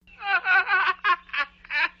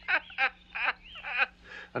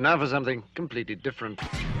And now for something completely different.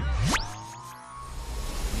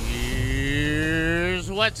 Here's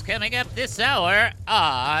what's coming up this hour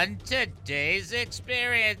on today's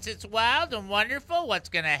experience. It's wild and wonderful. What's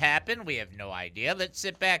going to happen? We have no idea. Let's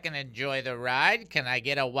sit back and enjoy the ride. Can I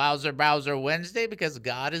get a Wowzer Browser Wednesday? Because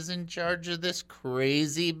God is in charge of this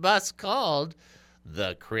crazy bus called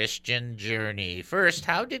the Christian Journey. First,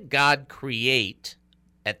 how did God create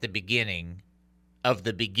at the beginning of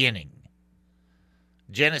the beginning?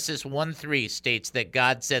 Genesis 1:3 states that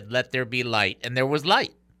God said, "Let there be light," and there was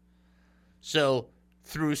light. So,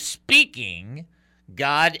 through speaking,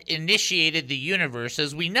 God initiated the universe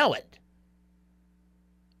as we know it.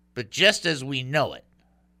 But just as we know it,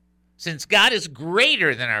 since God is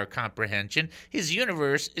greater than our comprehension, his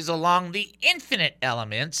universe is along the infinite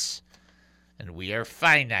elements, and we are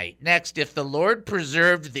finite. Next, if the Lord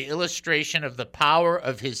preserved the illustration of the power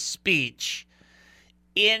of his speech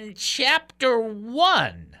in chapter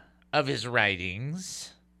 1 of his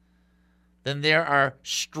writings, then there are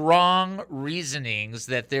strong reasonings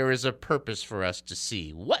that there is a purpose for us to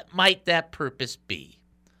see. What might that purpose be?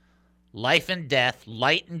 Life and death,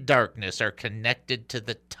 light and darkness are connected to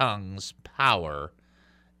the tongue's power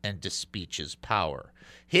and to speech's power.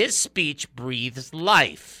 His speech breathes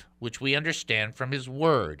life, which we understand from his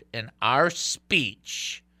word, and our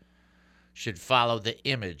speech should follow the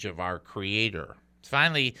image of our Creator.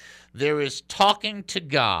 Finally, there is talking to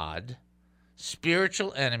God,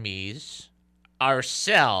 spiritual enemies,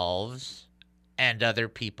 ourselves, and other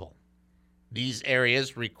people. These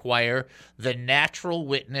areas require the natural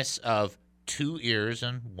witness of 2 ears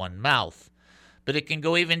and 1 mouth. But it can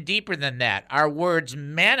go even deeper than that. Our words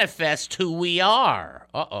manifest who we are.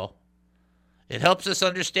 It helps us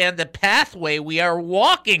understand the pathway we are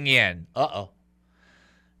walking in.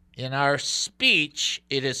 In our speech,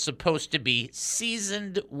 it is supposed to be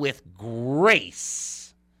seasoned with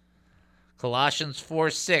grace. Colossians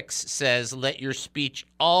 4:6 says, "Let your speech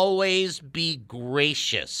always be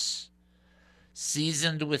gracious,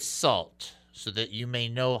 seasoned with salt, so that you may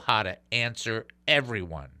know how to answer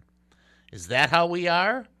everyone." Is that how we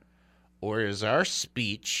are? Or is our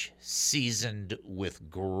speech seasoned with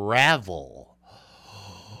gravel?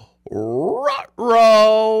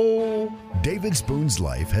 Ruh-roh! David Spoon's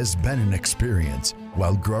life has been an experience.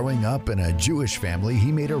 While growing up in a Jewish family, he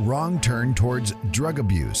made a wrong turn towards drug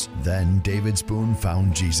abuse. Then David Spoon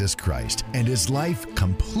found Jesus Christ, and his life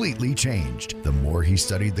completely changed. The more he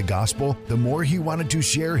studied the gospel, the more he wanted to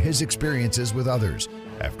share his experiences with others.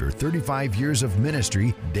 After 35 years of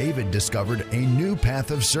ministry, David discovered a new path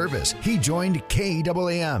of service. He joined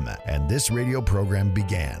KAAM, and this radio program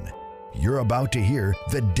began. You're about to hear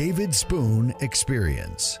the David Spoon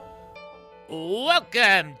Experience.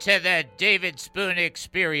 Welcome to the David Spoon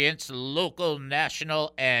Experience, local,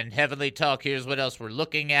 national, and heavenly talk. Here's what else we're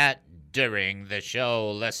looking at during the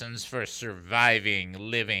show. Lessons for surviving,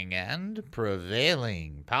 living, and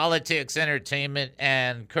prevailing. Politics, entertainment,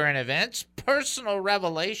 and current events. Personal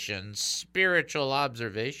revelations, spiritual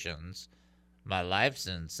observations. My life's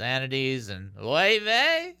insanities, and oy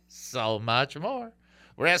vey, so much more.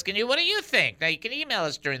 We're asking you, what do you think? Now, you can email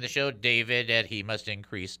us during the show,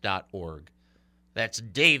 david@hemustincrease.org. That's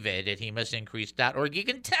david@hemustincrease.org. You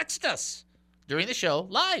can text us during the show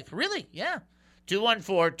live. Really, yeah.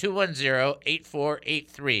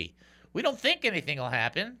 214-210-8483. We don't think anything will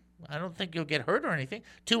happen. I don't think you'll get hurt or anything.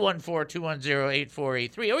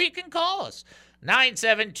 214-210-8483. Or you can call us.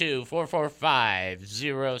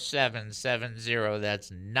 972-445-0770.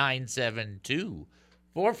 That's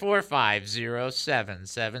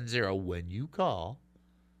 972-445-0770. When you call,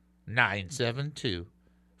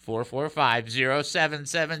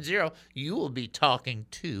 972-445-0770, you will be talking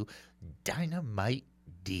to Dynamite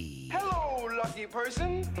D. Hello, lucky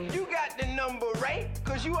person. You got the number right,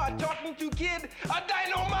 because you are talking to Kid a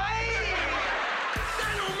Dynamite.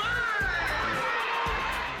 Dynamite!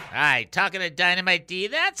 All right, talking to Dynamite D,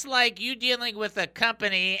 that's like you dealing with a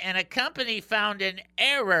company, and a company found an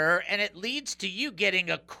error, and it leads to you getting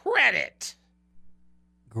a credit.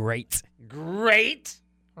 Great. Great,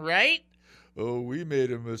 right? Oh, we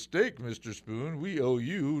made a mistake, Mr. Spoon. We owe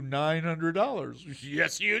you $900.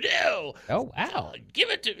 Yes, you do. Oh, wow. Give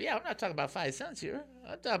it to me. Yeah, I'm not talking about 5 cents here.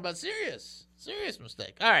 I'm talking about serious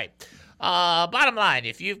mistake. All right. Bottom line,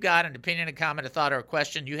 if you've got an opinion, a comment, a thought, or a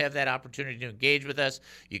question, you have that opportunity to engage with us.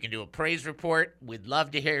 You can do a praise report. We'd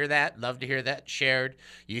love to hear that. Love to hear that shared.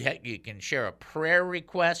 You can share a prayer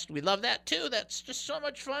request. We love that too. That's just so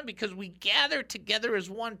much fun because we gather together as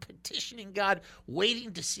one, petitioning God,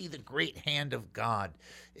 waiting to see the great hand of God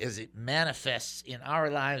as it manifests in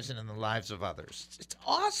our lives and in the lives of others. It's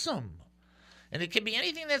awesome. And it can be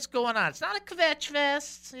anything that's going on. It's not a kvetch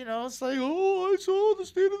fest. It's like, oh, I saw the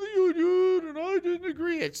State of the Union and I didn't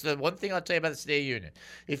agree. It's the one thing I'll tell you about the State of the Union.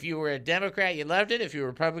 If you were a Democrat, you loved it. If you were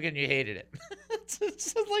a Republican, you hated it.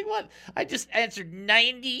 It's like what? I just answered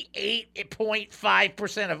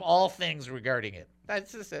 98.5% of all things regarding it.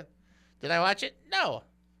 That's just it. Did I watch it? No.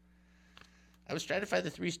 I was trying to find the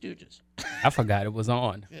Three Stooges. I forgot it was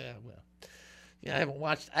on. Yeah, well. Yeah, I haven't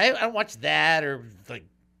watched that or like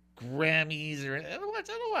Grammys or I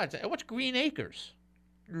don't watch. I watch Green Acres.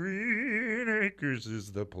 Green Acres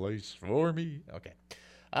is the place for me. Okay.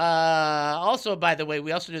 Also, by the way,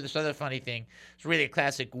 we also do this other funny thing. It's really a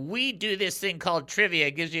classic. We do this thing called trivia.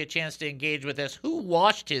 It gives you a chance to engage with us. Who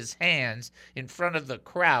washed his hands in front of the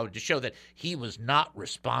crowd to show that he was not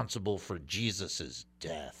responsible for Jesus'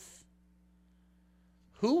 death?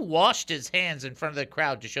 Who washed his hands in front of the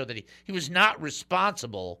crowd to show that he was not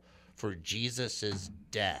responsible for Jesus'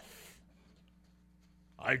 death?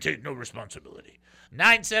 I take no responsibility.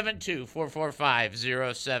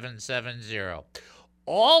 972-445-0770.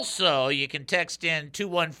 Also, you can text in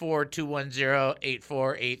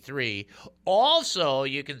 214-210-8483. Also,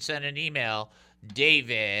 you can send an email,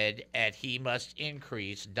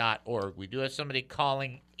 david@hemustincrease.org. We do have somebody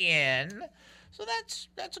calling in. So that's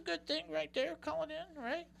a good thing right there, calling in,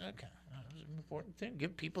 right? Okay. That's an important thing.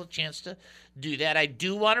 Give people a chance to do that. I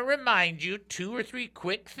do want to remind you 2 or 3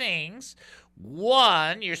 quick things.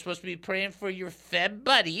 One, you're supposed to be praying for your Feb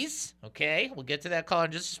buddies, okay? We'll get to that call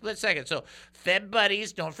in just a split second. So, Feb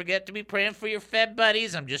buddies, don't forget to be praying for your Feb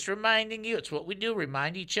buddies. I'm just reminding you. It's what we do.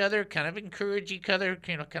 Remind each other, kind of encourage each other,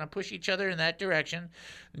 kind of push each other in that direction.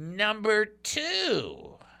 Number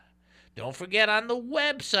 2, don't forget on the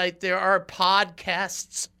website there are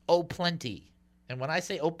podcasts plenty. And when I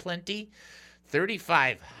say plenty,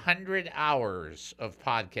 3,500 hours of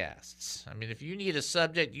podcasts. I mean, if you need a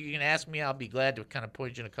subject, you can ask me. I'll be glad to kind of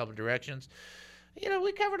point you in a couple directions.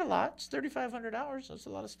 We covered a lot. It's 3,500 hours. That's a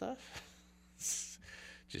lot of stuff.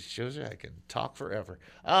 Just shows you I can talk forever.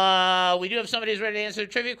 We do have somebody who's ready to answer the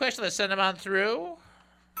trivia question. Let's send them on through.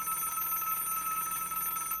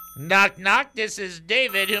 Knock, knock. This is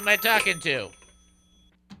David. Who am I talking to?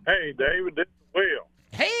 Hey, David, this is Will.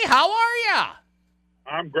 Hey, how are ya?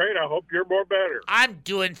 I'm great. I hope you're more better. I'm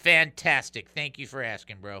doing fantastic. Thank you for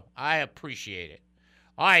asking, bro. I appreciate it.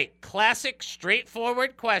 All right, classic,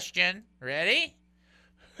 straightforward question. Ready?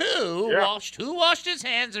 Who washed his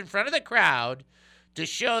hands in front of the crowd to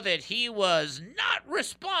show that he was not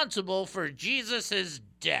responsible for Jesus'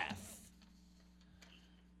 death?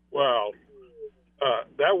 Well,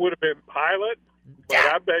 that would have been Pilate, but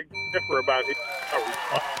I beg to differ about his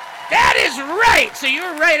response. That is right. So you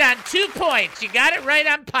were right on 2 points. You got it right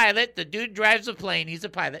on Pilate. The dude drives a plane. He's a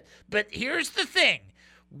pilot. But here's the thing.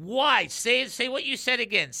 Why? Say what you said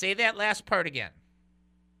again. Say that last part again.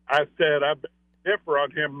 I said I beg to differ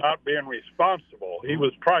on him not being responsible. He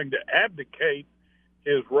was trying to abdicate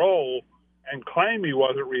his role and claim he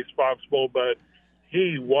wasn't responsible, but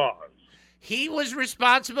he was. He was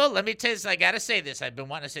responsible. Let me tell you this. I got to say this. I've been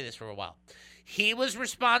wanting to say this for a while. He was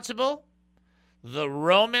responsible. The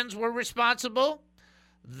Romans were responsible.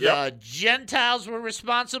 The Gentiles were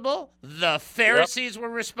responsible. The Pharisees were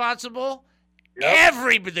responsible.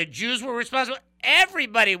 The Jews were responsible.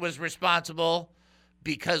 Everybody was responsible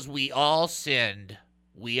because we all sinned.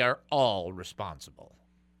 We are all responsible.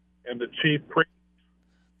 And the chief priest.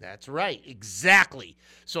 That's right. Exactly.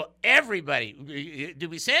 So everybody, did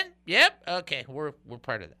we sin? Yep. Okay. We're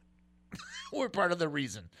part of that. We're part of the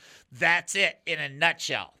reason. That's it in a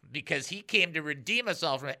nutshell. Because he came to redeem us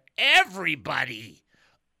all from it. Everybody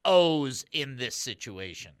owes in this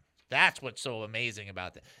situation. That's what's so amazing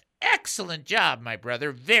about that. Excellent job, my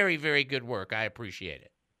brother. Very, very good work. I appreciate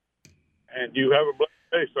it. And you have a blessed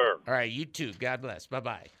day, sir. All right, you too. God bless.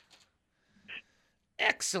 Bye-bye.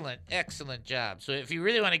 Excellent, excellent job. So if you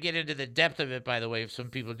really want to get into the depth of it, by the way, if some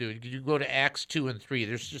people do, you go to Acts 2 and 3.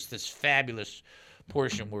 There's just this fabulous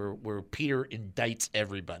portion where Peter indicts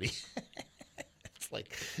everybody.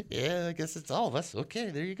 Like, yeah, I guess it's all of us.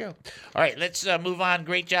 Okay, there you go. All right, let's move on.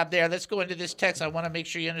 Great job there. Let's go into this text. I want to make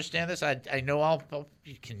sure you understand this. I know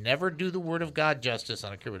you can never do the word of God justice. I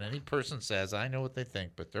don't care what any person says. I know what they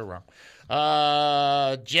think, but they're wrong.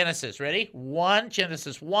 Genesis, ready?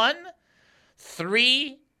 Genesis 1,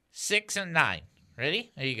 3, 6, and 9.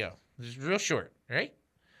 Ready? There you go. This is real short, right?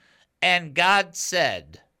 And God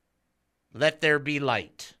said, "Let there be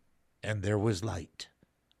light." And there was light.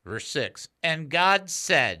 Verse 6, and God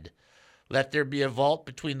said, "Let there be a vault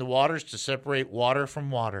between the waters to separate water from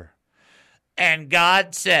water." And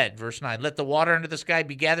God said, verse 9, "Let the water under the sky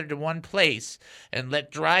be gathered to one place, and let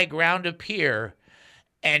dry ground appear."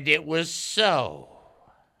 And it was so.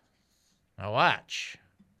 Now watch.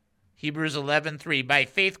 Hebrews 11:3. By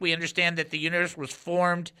faith we understand that the universe was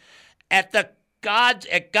formed at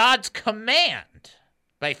God's command.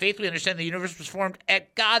 By faith we understand the universe was formed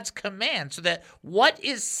at God's command, so that what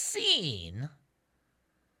is seen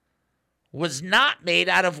was not made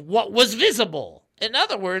out of what was visible. In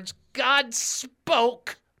other words, God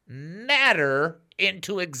spoke matter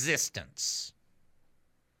into existence.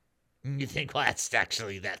 And you think, well,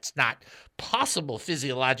 that's not possible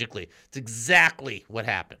physiologically. It's exactly what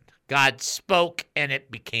happened. God spoke and it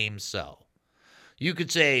became so. You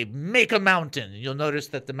could say, make a mountain. You'll notice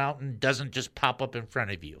that the mountain doesn't just pop up in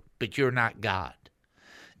front of you, but you're not God.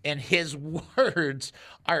 And his words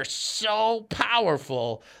are so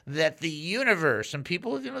powerful that the universe, and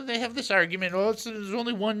people, they have this argument, there's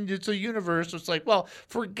only one, it's a universe. It's like, well,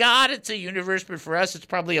 for God, it's a universe, but for us, it's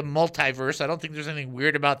probably a multiverse. I don't think there's anything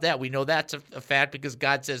weird about that. We know that's a fact because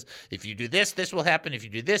God says, if you do this, this will happen. If you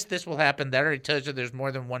do this, this will happen. That already tells you there's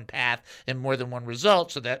more than one path and more than one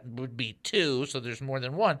result. So that would be two. So there's more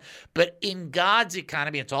than one. But in God's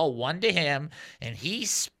economy, it's all one to him, and he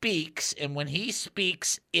speaks, and when he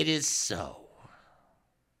speaks, it is so.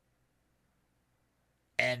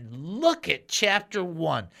 And look at chapter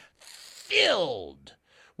 1, filled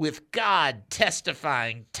with God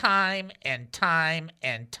testifying time and time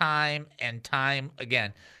and time and time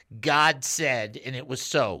again. God said, and it was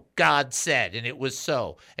so. God said, and it was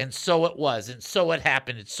so. And so it was, and so it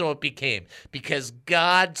happened, and so it became. Because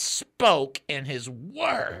God spoke, and his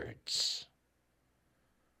words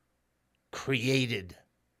created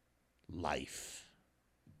life.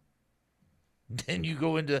 Then you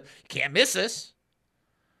go into, you can't miss this.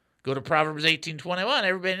 Go to Proverbs 18:21.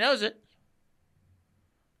 Everybody knows it.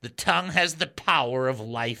 The tongue has the power of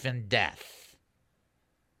life and death.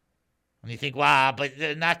 And you think, wow,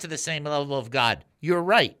 but not to the same level of God. You're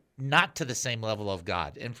right. Not to the same level of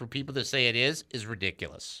God. And for people to say it is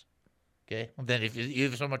ridiculous. Okay? Well, then if you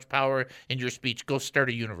have so much power in your speech, go start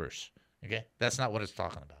a universe. Okay? That's not what it's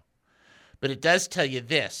talking about. But it does tell you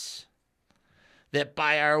this, that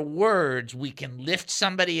by our words, we can lift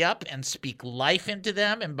somebody up and speak life into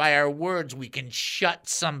them, and by our words, we can shut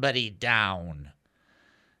somebody down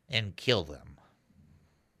and kill them.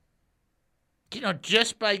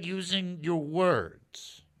 Just by using your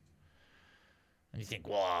words. And you think,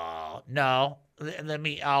 well, no,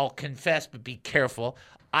 I'll confess, but be careful.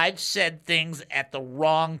 I've said things at the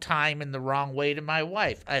wrong time in the wrong way to my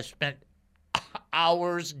wife. I've spent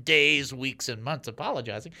hours, days, weeks, and months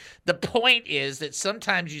apologizing. The point is that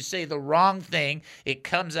sometimes you say the wrong thing, it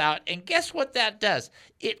comes out, and guess what that does?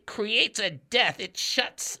 It creates a death. It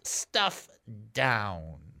shuts stuff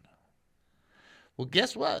down. Well,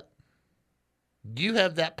 guess what? You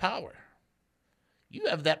have that power. You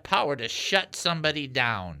have that power to shut somebody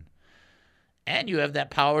down, and you have that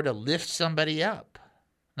power to lift somebody up.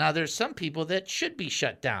 Now, there's some people that should be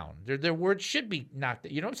shut down. Their words should be knocked.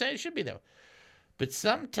 You know what I'm saying? It should be there. But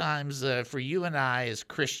sometimes for you and I as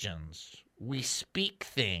Christians, we speak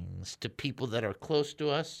things to people that are close to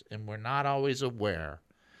us, and we're not always aware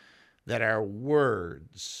that our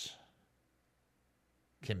words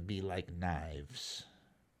can be like knives,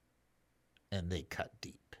 and they cut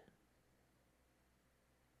deep.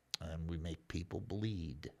 And we make people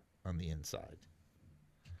bleed on the inside.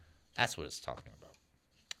 That's what it's talking about.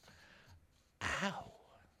 Ow.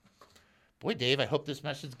 Boy, Dave, I hope this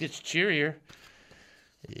message gets cheerier.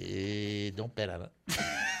 Don't bet on it.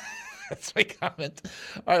 That's my comment.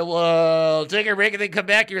 All right, well, take a break and then come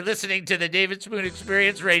back. You're listening to the David Spoon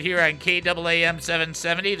Experience right here on KAAM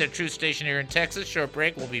 770, the true station here in Texas. Short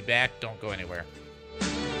break. We'll be back. Don't go anywhere.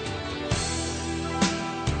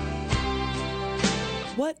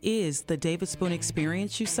 What is the David Spoon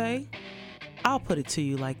Experience, you say? I'll put it to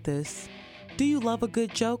you like this. Do you love a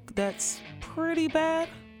good joke that's pretty bad?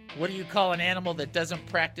 What do you call an animal that doesn't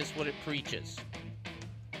practice what it preaches?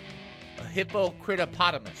 A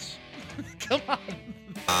hippocritopotamus. Come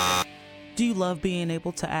on. Do you love being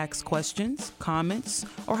able to ask questions, comments,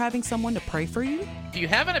 or having someone to pray for you? If you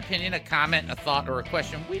have an opinion, a comment, a thought, or a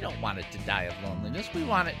question, we don't want it to die of loneliness. We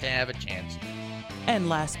want it to have a chance. And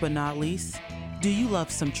last but not least, do you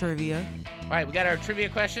love some trivia? All right, we got our trivia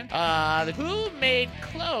question. Who made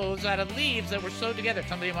clothes out of leaves that were sewed together?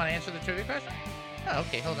 Somebody want to answer the trivia question? Oh,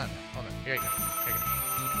 okay, hold on. Here you go.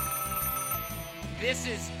 This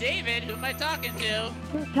is David. Who am I talking to?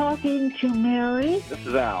 We're talking to Mary. This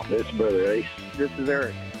is Al. This is Brother Ace. This is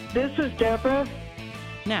Eric. This is Deborah.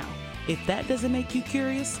 Now, if that doesn't make you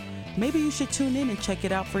curious, maybe you should tune in and check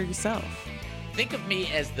it out for yourself. Think of me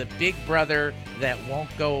as the big brother that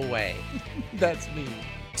won't go away. That's me.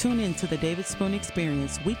 Tune in to the David Spoon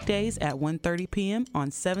Experience weekdays at 1:30 p.m. on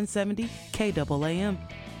 770 KAAM.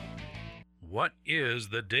 What is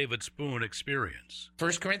the David Spoon Experience?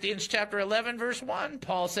 1 Corinthians chapter 11, verse 1,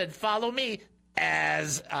 Paul said, follow me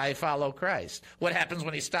as I follow Christ. What happens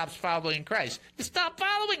when he stops following Christ? You stop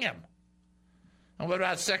following him. And what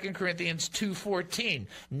about 2 Corinthians 2:14?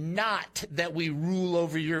 Not that we rule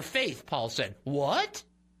over your faith, Paul said. What?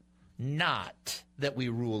 Not that we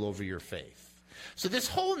rule over your faith. So this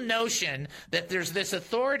whole notion that there's this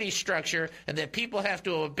authority structure and that people have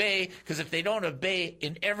to obey, because if they don't obey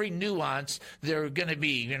in every nuance, they're going to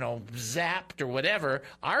be, zapped or whatever.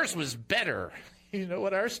 Ours was better. You know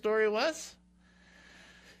what our story was?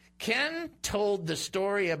 Ken told the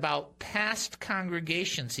story about past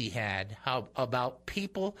congregations he had, about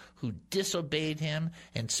people who disobeyed him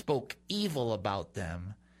and spoke evil about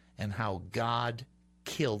them, and how God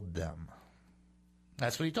killed them.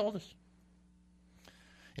 That's what he told us.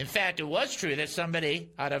 In fact, it was true that somebody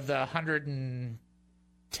out of the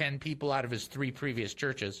 110 people out of his 3 previous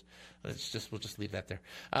churches, we'll just leave that there.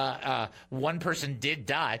 One person did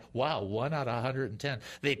die. Wow, 1 out of 110.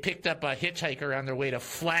 They picked up a hitchhiker on their way to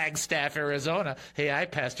Flagstaff, Arizona. Hey, I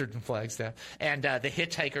pastored in Flagstaff. And the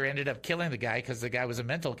hitchhiker ended up killing the guy because the guy was a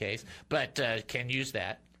mental case. But Ken used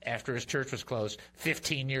that after his church was closed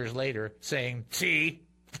 15 years later, saying, see?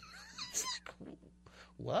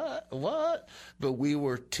 What? But we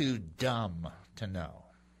were too dumb to know.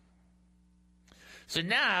 So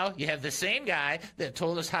now you have the same guy that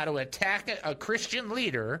told us how to attack a Christian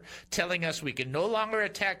leader, telling us we can no longer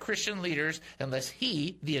attack Christian leaders unless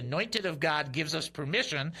he, the anointed of God, gives us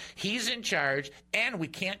permission. He's in charge, and we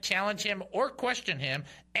can't challenge him or question him.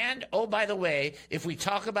 And, oh, by the way, if we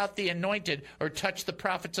talk about the anointed or touch the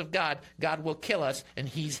prophets of God, God will kill us, and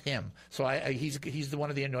he's him. So he's the one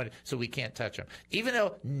of the anointed, so we can't touch him. Even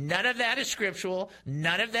though none of that is scriptural,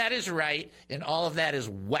 none of that is right, and all of that is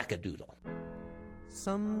wackadoodle.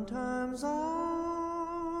 Sometimes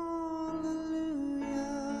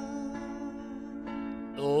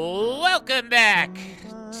Welcome back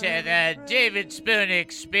to the David Spoon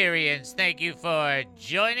Experience. Thank you for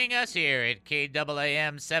joining us here at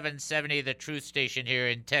KAAM 770, the truth station here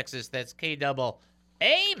in Texas. That's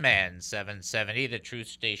KAAM 770, the truth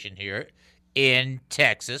station here in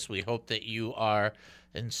Texas. We hope that you are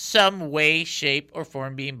in some way, shape, or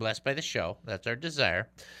form being blessed by the show. That's our desire.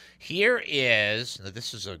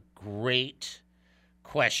 This is a great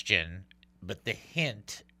question, but the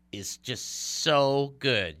hint is just so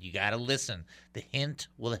good. You got to listen. The hint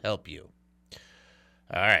will help you.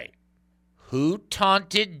 All right. Who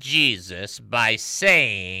taunted Jesus by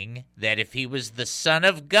saying that if he was the Son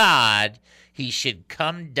of God, he should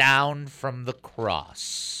come down from the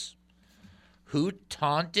cross? Who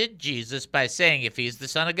taunted Jesus by saying if he's the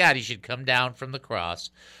Son of God, he should come down from the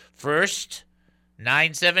cross? First,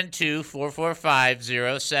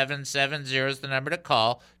 972-445-0770 is the number to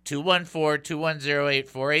call.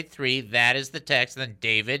 214-210-8483. That is the text. Then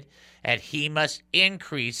David at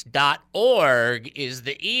hemustincrease.org is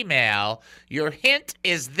the email. Your hint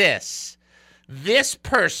is this. This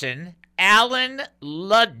person, Alan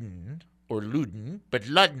Ludden, or Luden, but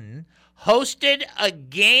Ludden, hosted a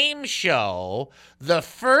game show. The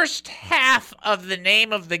first half of the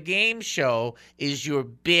name of the game show is your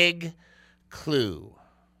big clue.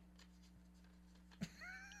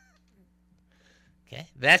 Okay,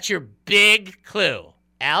 that's your big clue.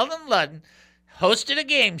 Alan Ludden hosted a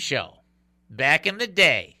game show back in the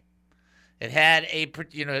day. It had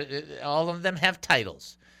all of them have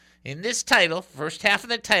titles. In this title, first half of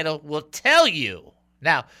the title will tell you.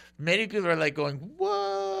 Now, many people are like going,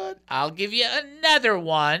 what? I'll give you another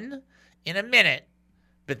one in a minute.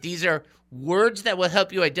 But these are words that will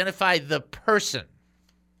help you identify the person.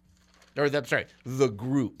 The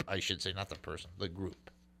group, I should say, not the person, the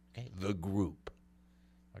group. Okay, the group.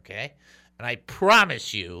 Okay? And I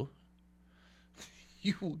promise you,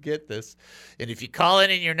 you will get this. And if you call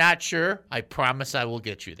in and you're not sure, I promise I will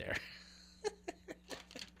get you there.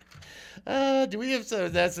 Do we have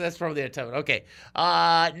some? That's probably a tough one. Okay.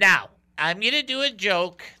 Now, I'm going to do a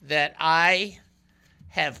joke that I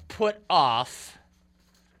have put off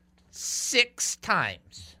 6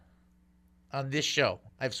 times on this show.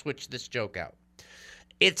 I've switched this joke out.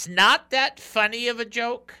 It's not that funny of a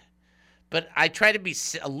joke, but I try to be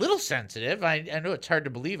a little sensitive. I know it's hard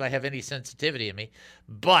to believe I have any sensitivity in me,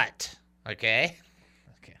 but, okay.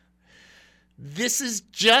 This is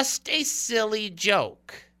just a silly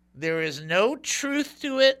joke. There is no truth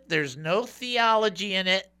to it. There's no theology in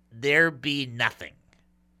it. There be nothing.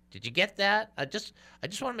 Did you get that? I just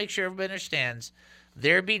want to make sure everybody understands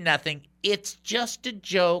There be nothing. It's just a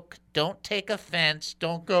joke. Don't take offense.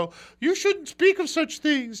 Don't go, you shouldn't speak of such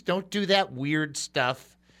things. Don't do that weird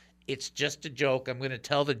stuff. It's just a joke. I'm going to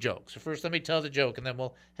tell the joke. So first let me tell the joke, and then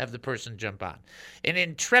we'll have the person jump on. An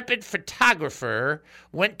intrepid photographer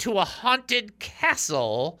went to a haunted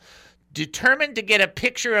castle determined to get a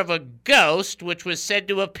picture of a ghost which was said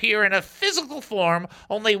to appear in a physical form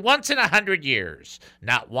only once in 100 years.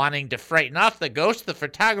 Not wanting to frighten off the ghost, the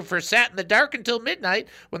photographer sat in the dark until midnight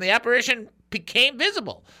when the apparition became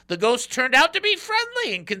visible. The ghost turned out to be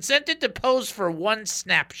friendly and consented to pose for one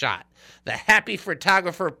snapshot. The happy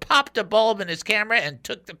photographer popped a bulb in his camera and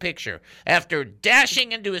took the picture. After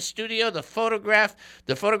dashing into his studio, the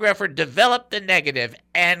photographer developed the negative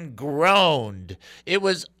and groaned. It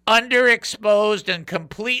was underexposed and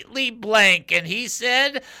completely blank, and he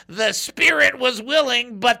said the spirit was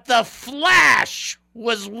willing, but the flash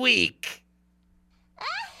was weak.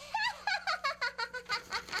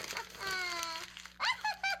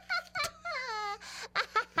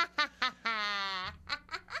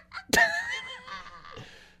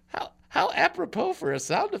 How apropos for a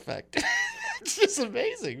sound effect. It's just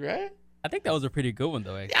amazing, right? I think that was a pretty good one,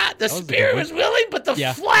 though. Yeah, the spirit was willing, but the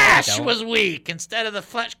flash was weak instead of the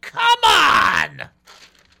flesh. Come on!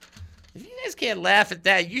 If you guys can't laugh at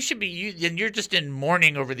that, you should be, and you're just in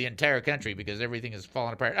mourning over the entire country because everything is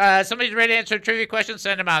falling apart. Somebody's ready to answer a trivia question?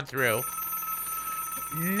 Send them on through.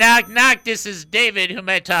 Knock, knock. This is David. Who am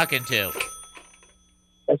I talking to?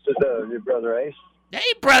 This is your brother Ace.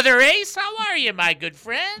 Hey, Brother Ace. How are you, my good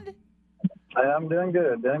friend? I'm doing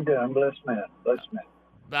good. I'm blessed, man.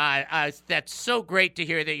 That's so great to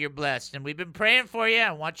hear that you're blessed. And we've been praying for you.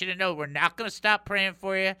 I want you to know we're not going to stop praying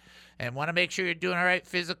for you and want to make sure you're doing all right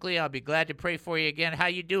physically. I'll be glad to pray for you again. How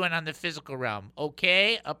you doing on the physical realm?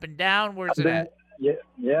 Okay? Up and down? Where's it at?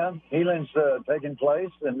 Yeah. Healing's taking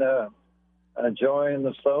place and joy in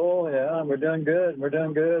the soul. Yeah, we're doing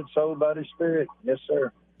good. Soul, body, spirit. Yes,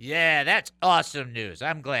 sir. Yeah, that's awesome news.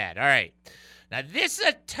 I'm glad. All right. Now, this is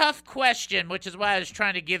a tough question, which is why I was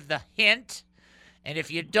trying to give the hint. And if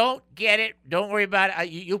you don't get it, don't worry about it.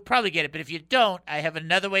 You'll probably get it. But if you don't, I have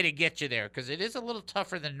another way to get you there because it is a little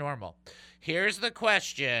tougher than normal. Here's the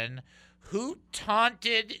question. Who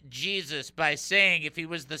taunted Jesus by saying if he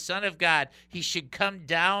was the Son of God, he should come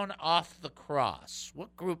down off the cross?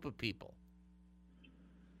 What group of people?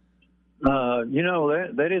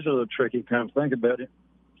 That is a little tricky. Kind of think about it.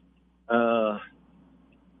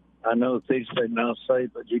 I know the thieves say not say,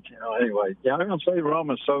 but you can't. Anyway, yeah, I'm going to say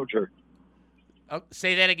Roman soldier. Oh,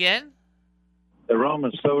 say that again? The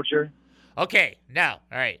Roman soldier. Okay, now,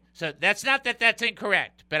 all right. So that's not that's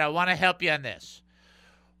incorrect, but I want to help you on this.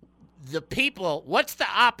 The people, what's the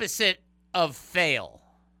opposite of fail?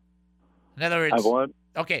 In other words, of what?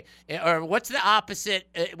 Okay, or what's the opposite?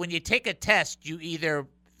 When you take a test, you either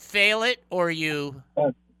fail it or you...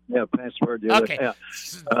 Yeah, password. Okay,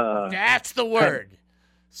 that's the word.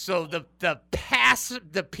 So the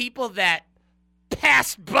people that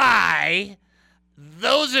pass by,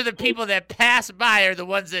 those are the people that pass by are the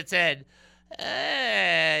ones that said,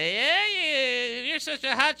 you're such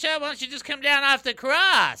a hot shot, why don't you just come down off the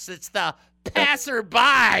cross? It's the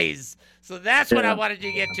passerbys. So that's what I wanted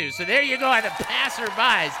you to get to. So there you go, on the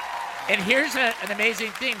passerbys. And here's an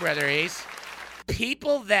amazing thing, Brother Ace.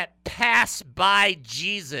 People that pass by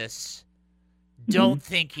Jesus don't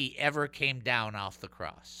think he ever came down off the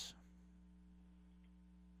cross.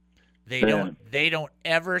 They don't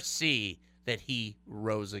ever see that he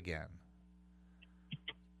rose again.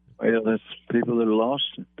 Well, that's people that are lost,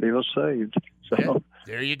 people saved. So yeah,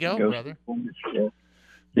 there you go, brother.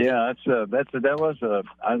 Yeah,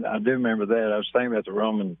 I do remember that. I was thinking about the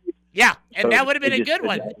Roman. Yeah, and that would have been a good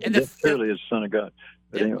one. And this clearly is the Son of God.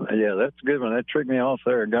 But anyway, yeah, that's a good one. That tricked me off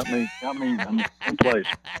there. Got me in place.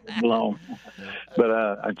 Belong.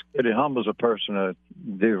 But it humbles a person to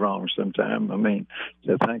do wrong sometimes. I mean,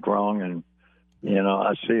 to think wrong, and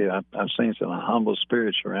I've seen some humble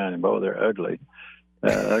spirits around, and boy, they're ugly,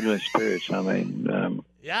 ugly spirits. I mean,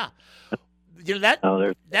 yeah.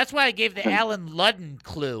 That's why I gave the Alan Ludden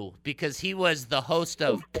clue, because he was the host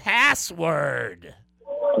of Password.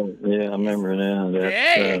 Yeah, I remember now.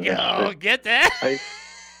 There you go. Get that?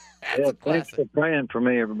 Thanks for praying for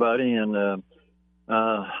me, everybody, and the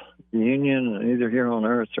union, either here on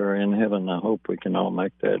earth or in heaven. I hope we can all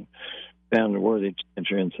make that found worthy to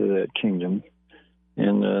enter into that kingdom.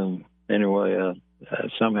 And anyway,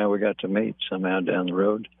 somehow we got to meet somehow down the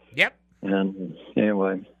road. Yep. And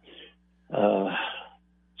anyway,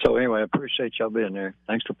 so anyway, I appreciate y'all being there.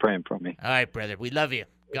 Thanks for praying for me. All right, brother. We love you.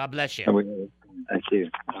 God bless you. Thank you.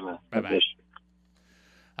 Bye-bye.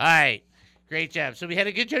 All right. Great job. So we had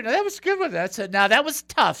a good job. Now, that was a good one. Now, that was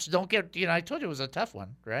tough. So don't get, I told you it was a tough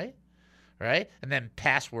one, right? Right? And then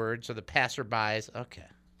passwords or the passerbys. Okay.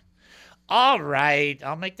 All right.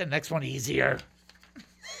 I'll make the next one easier.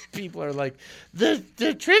 People are like, the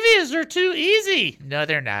trivias are too easy. No,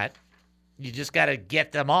 they're not. You just got to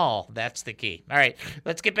get them all. That's the key. All right,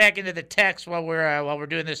 let's get back into the text while we're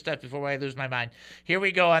doing this stuff before I lose my mind. Here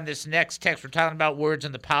we go on this next text. We're talking about words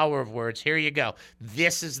and the power of words. Here you go.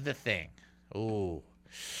 This is the thing. Ooh.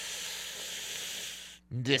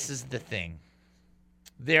 This is the thing.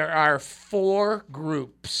 There are 4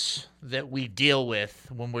 groups that we deal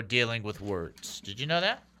with when we're dealing with words. Did you know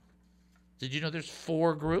that? Did you know there's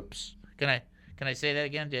 4 groups? Can I say that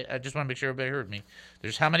again? I just want to make sure everybody heard me.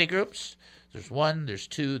 There's how many groups? There's 1, there's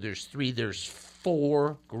 2, there's 3, there's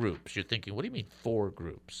 4 groups. You're thinking, what do you mean 4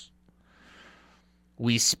 groups?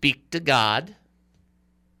 We speak to God.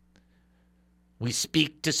 We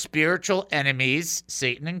speak to spiritual enemies,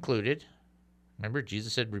 Satan included. Remember,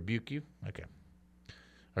 Jesus said, rebuke you? Okay.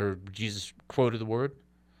 Or Jesus quoted the word.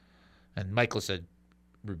 And Michael said,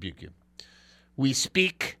 rebuke you. We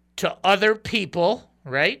speak to other people,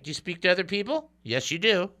 right? Do you speak to other people? Yes, you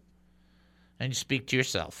do. And you speak to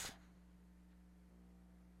yourself.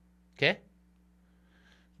 Okay?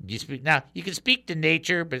 Now, you can speak to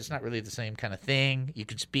nature, but it's not really the same kind of thing. You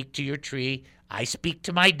can speak to your tree. I speak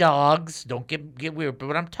to my dogs. Don't get weird. But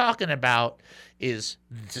what I'm talking about is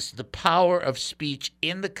just the power of speech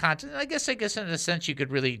in the context. I guess in a sense you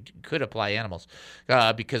could apply animals,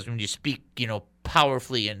 because when you speak,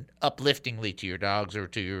 powerfully and upliftingly to your dogs or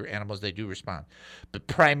to your animals, they do respond. But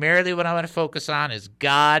primarily, what I want to focus on is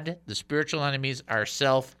God, the spiritual enemies,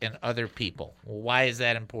 ourself, and other people. Well, why is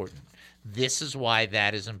that important? This is why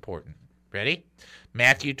that is important. Ready?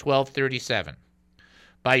 Matthew 12:37.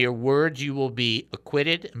 By your words you will be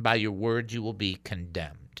acquitted, and by your words you will be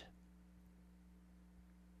condemned.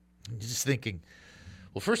 I'm just thinking,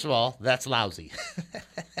 well, first of all, that's lousy.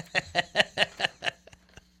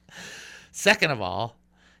 Second of all,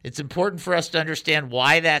 it's important for us to understand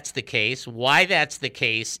why that's the case. Why that's the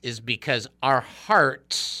case is because our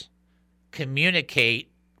hearts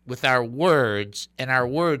communicate with our words, and our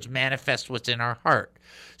words manifest what's in our heart.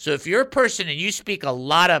 So if you're a person and you speak a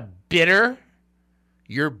lot of bitter,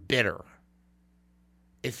 you're bitter.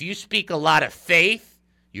 If you speak a lot of faith,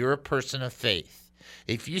 you're a person of faith.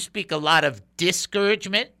 If you speak a lot of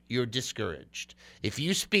discouragement, you're discouraged. If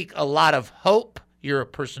you speak a lot of hope, you're a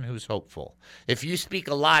person who's hopeful. If you speak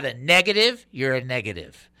a lot of negative, you're a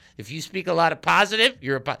negative. If you speak a lot of positive,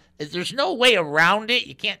 there's no way around it.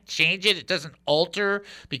 You can't change it. It doesn't alter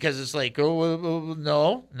because it's like,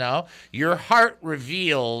 no. Your heart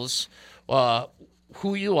reveals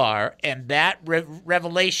who you are, and that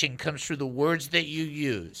revelation comes through the words that you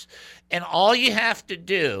use. And all you have to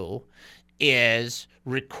do is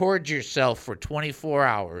record yourself for 24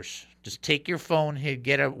 hours. Just take your phone,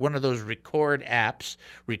 get one of those record apps,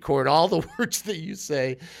 record all the words that you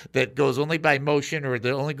say that goes only by motion or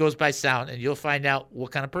that only goes by sound, and you'll find out what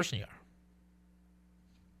kind of person you are.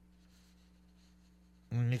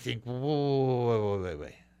 And you think,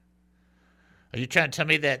 wait. Are you trying to tell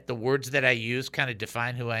me that the words that I use kind of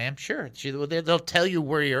define who I am? Sure. They'll tell you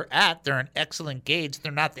where you're at. They're an excellent gauge. They're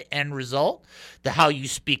not the end result. How you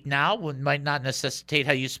speak now might not necessitate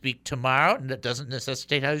how you speak tomorrow, and that doesn't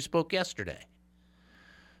necessitate how you spoke yesterday.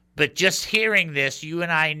 But just hearing this, you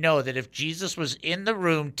and I know that if Jesus was in the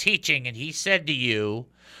room teaching and he said to you,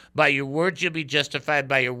 by your words you'll be justified,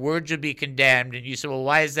 by your words you'll be condemned, and you said, well,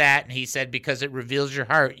 why is that? And he said, because it reveals your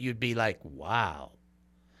heart, you'd be like, wow.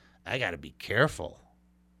 I got to be careful.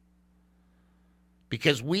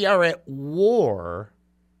 Because we are at war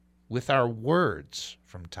with our words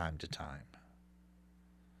from time to time.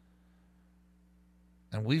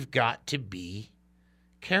 And we've got to be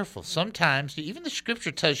careful. Sometimes, even the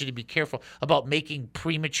scripture tells you to be careful about making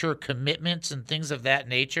premature commitments and things of that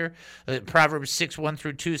nature. Proverbs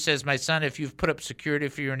 6:1-2 says, my son, if you've put up security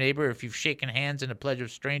for your neighbor, if you've shaken hands in a pledge of a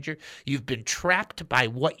stranger, you've been trapped by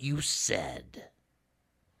what you said.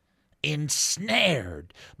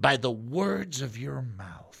 Ensnared by the words of your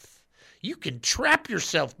mouth. You can trap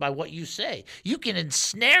yourself by what you say. You can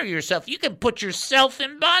ensnare yourself. You can put yourself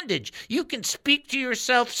in bondage. You can speak to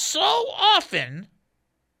yourself so often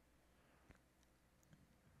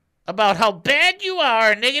about how bad you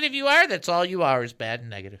are and negative you are. That's all you are, is bad and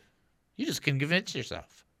negative. You just can convince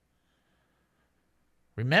yourself.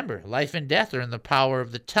 Remember, life and death are in the power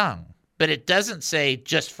of the tongue. But it doesn't say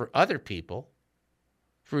just for other people.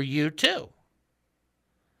 For you too.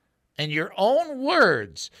 And your own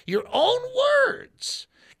words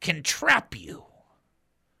can trap you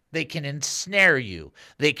They can ensnare you.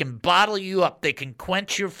 They can bottle you up. They can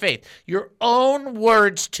quench your faith. Your own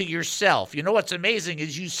words to yourself. You know what's amazing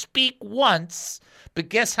is you speak once, but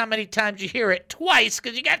guess how many times you hear it? Twice,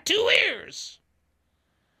 because you got 2 ears.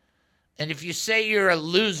 And if you say you're a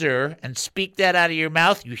loser and speak that out of your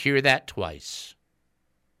mouth, you hear that twice.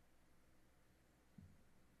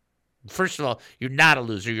 First of all, you're not a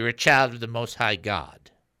loser. You're a child of the Most High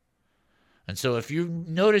God. And so if you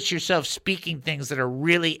notice yourself speaking things that are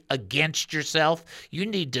really against yourself, you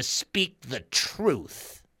need to speak the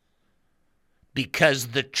truth. Because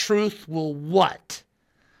the truth will what?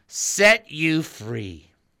 Set you free.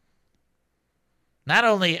 Not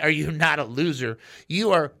only are you not a loser,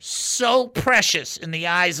 you are so precious in the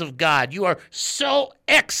eyes of God. You are so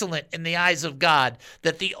excellent in the eyes of God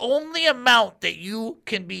that the only amount that you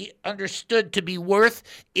can be understood to be worth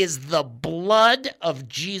is the blood of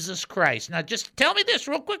Jesus Christ. Now, just tell me this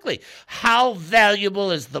real quickly. How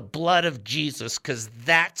valuable is the blood of Jesus? Because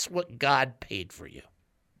that's what God paid for you.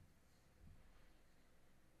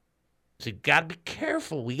 So you got to be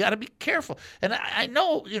careful. We got to be careful. And I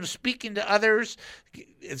know, speaking to others,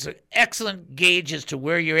 it's an excellent gauge as to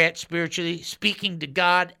where you're at spiritually. Speaking to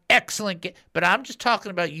God, excellent. But I'm just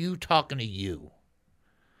talking about you talking to you.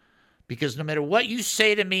 Because no matter what you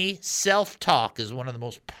say to me, self-talk is one of the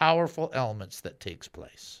most powerful elements that takes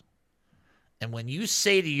place. And when you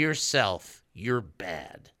say to yourself, you're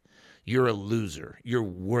bad, you're a loser, you're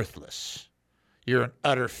worthless, you're an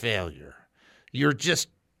utter failure, you're just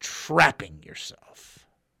trapping yourself.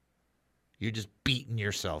 You're just beating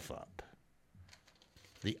yourself up.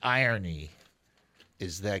 The irony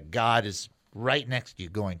is that God is right next to you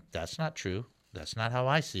going, that's not true. That's not how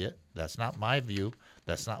I see it. That's not my view.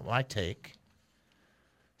 That's not my take.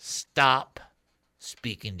 Stop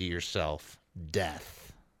speaking to yourself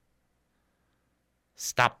death.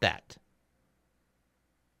 Stop that.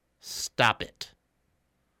 Stop it.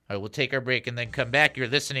 All right, we'll take our break and then come back. You're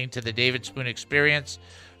listening to the David Spoon Experience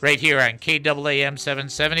right here on KAAM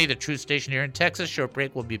 770, the Truth Station here in Texas. Short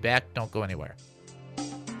break. We'll be back. Don't go anywhere.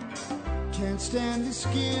 Can't stand the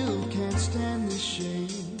skill, can't stand the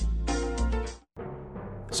shame.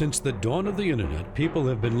 Since the dawn of the internet, people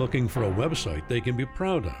have been looking for a website they can be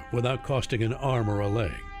proud of without costing an arm or a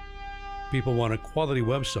leg. People want a quality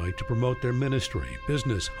website to promote their ministry,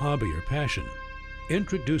 business, hobby, or passion.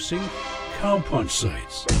 Introducing Cowpunch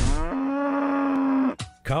Sites.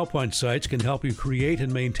 Cowpunch Sites can help you create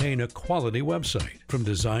and maintain a quality website. From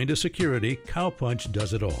design to security, Cowpunch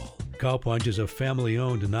does it all. Cowpunch is a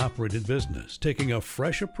family-owned and operated business, taking a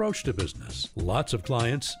fresh approach to business. Lots of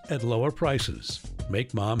clients at lower prices.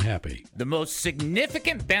 Make mom happy. The most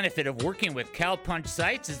significant benefit of working with Cowpunch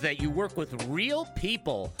Sites is that you work with real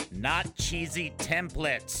people, not cheesy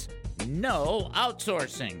templates. No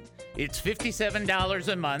outsourcing. It's $57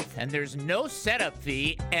 a month, and there's no setup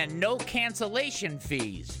fee and no cancellation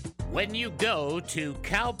fees when you go to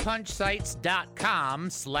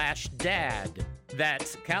cowpunchsites.com/dad.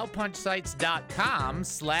 That's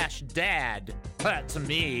cowpunchsites.com/dad. That's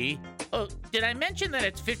me. Oh, did I mention that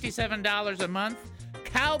it's $57 a month?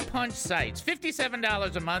 Cowpunch Sites,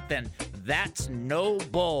 $57 a month, and that's no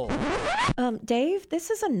bull. Dave, this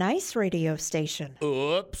is a nice radio station.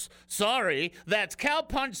 Oops, sorry. That's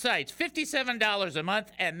Cowpunch Sites, $57 a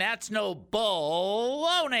month, and that's no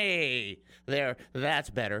baloney. There, that's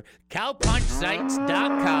better.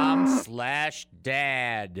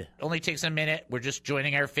 Cowpunchsites.com/dad. Only takes a minute. We're just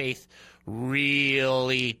joining our faith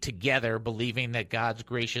really together, believing that God's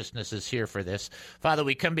graciousness is here for this. Father,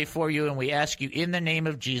 we come before you and we ask you in the name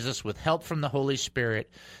of Jesus, with help from the Holy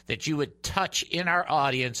Spirit, that you would touch in our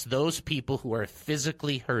audience those people who are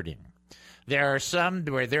physically hurting. There are some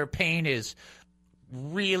where their pain is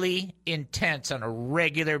really intense on a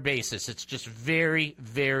regular basis. It's just very,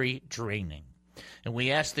 very draining. And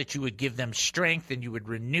we ask that you would give them strength and you would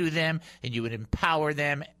renew them and you would empower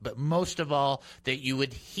them, but most of all, that you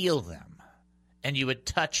would heal them and you would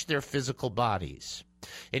touch their physical bodies.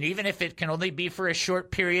 And even if it can only be for a short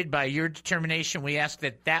period, by your determination, we ask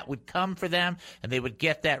that that would come for them and they would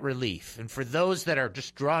get that relief. And for those that are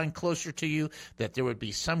just drawing closer to you, that there would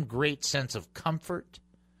be some great sense of comfort,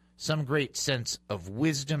 some great sense of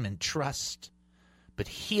wisdom and trust. But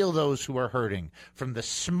heal those who are hurting, from the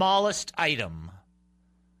smallest item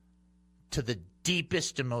to the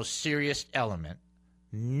deepest and most serious element.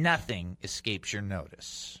 Nothing escapes your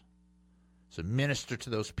notice. So minister to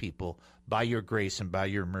those people by your grace and by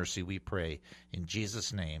your mercy, we pray. In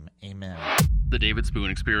Jesus' name, amen. The David Spoon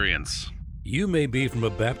Experience. You may be from a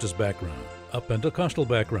Baptist background, a Pentecostal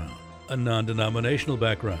background, a non-denominational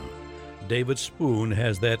background. David Spoon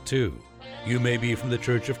has that too. You may be from the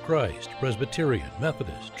Church of Christ, Presbyterian,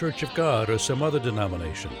 Methodist, Church of God, or some other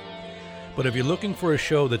denomination. But if you're looking for a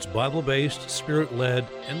show that's Bible-based, Spirit-led,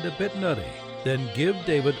 and a bit nutty, then give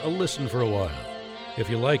David a listen for a while. If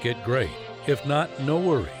you like it, great. If not, no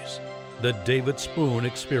worries. The David Spoon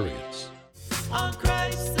Experience. On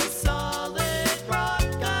Christ the solid rock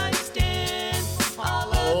I stand.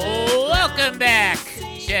 Welcome back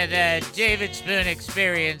to the David Spoon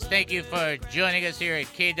Experience. Thank you for joining us here at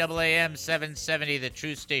KAAM 770, the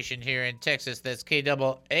Truth Station here in Texas. That's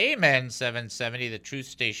KAAM 770, the Truth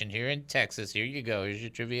Station here in Texas. Here you go. Here's your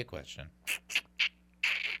trivia question.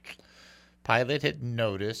 Pilate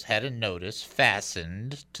had a notice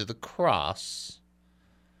fastened to the cross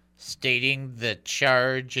stating the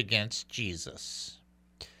charge against Jesus.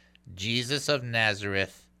 Jesus of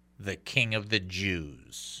Nazareth, the King of the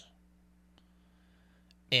Jews.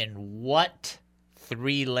 In what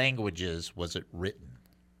 3 languages was it written?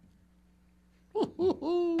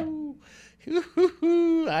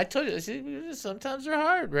 I told you, see, sometimes they're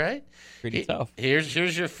hard, right? Pretty tough. Here's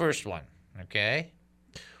your first one, okay?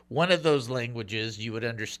 One of those languages you would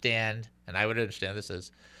understand, and I would understand this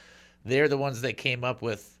as, they're the ones that came up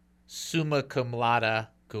with summa cum laude,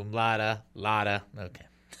 laude. Okay.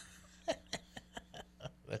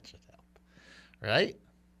 That should help. Right?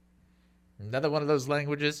 Another one of those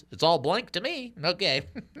languages. It's all blank to me. Okay.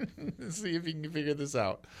 Let's see if you can figure this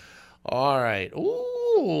out. All right.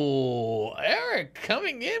 Ooh, Eric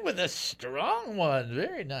coming in with a strong one.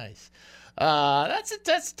 Very nice. That's a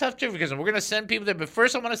tough trivia because we're going to send people there. But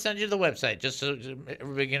first, I want to send you to the website just so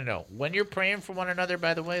everybody can know. When you're praying for one another,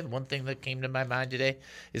 by the way, the one thing that came to my mind today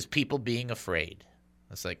is people being afraid.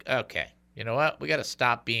 It's like, okay, you know what? We got to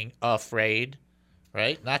stop being afraid,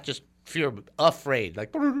 right? Not just fear, but afraid.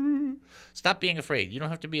 Like, stop being afraid. You don't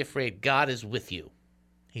have to be afraid. God is with you.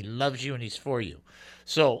 He loves you and he's for you.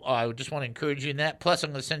 So I just want to encourage you in that. Plus,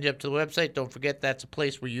 I'm going to send you up to the website. Don't forget that's a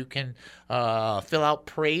place where you can fill out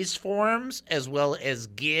praise forms as well as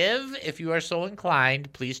give. If you are so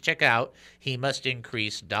inclined, please check out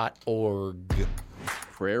HeMustIncrease.org.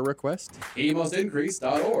 Prayer request?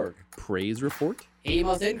 HeMustIncrease.org. Praise report?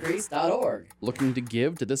 HeMustIncrease.org. Looking to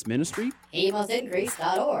give to this ministry?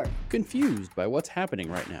 HeMustIncrease.org. Confused by what's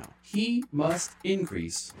happening right now?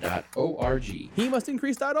 HeMustIncrease.org.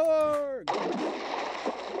 HeMustIncrease.org.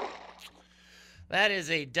 That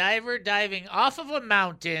is a diver diving off of a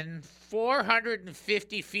mountain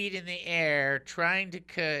 450 feet in the air trying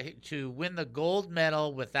to win the gold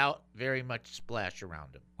medal without very much splash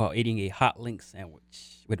around him. While eating a hot link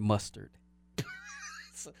sandwich with mustard.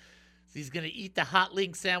 So he's going to eat the hot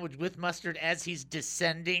link sandwich with mustard as he's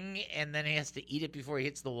descending, and then he has to eat it before he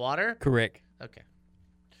hits the water? Correct. Okay.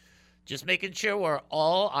 Just making sure we're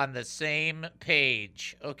all on the same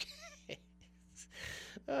page. Okay.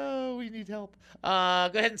 Oh, we need help. Go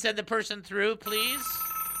ahead and send the person through, please.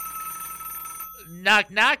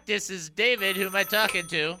 Knock, knock. This is David. Who am I talking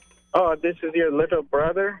to? Oh, this is your little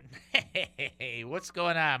brother. Hey, what's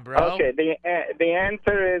going on, bro? Okay, the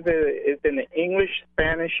answer is in English,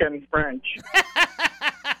 Spanish, and French.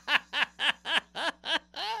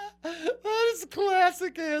 That is a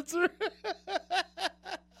classic answer.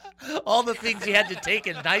 All the things you had to take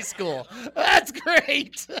in high school. That's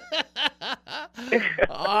great.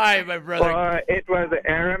 All right, my brother. Well, it was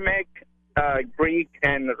Aramaic, Greek,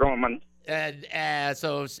 and Roman. And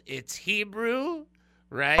so it's Hebrew,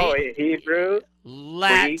 right? Oh, Hebrew,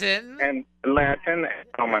 Latin, Greek, and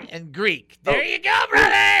Roman. And Greek. There you go,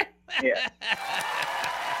 brother. Yeah.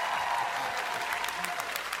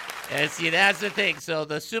 And see, that's the thing. So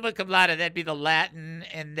the summa cum laude, that'd be the Latin,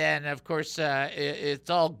 and then of course it's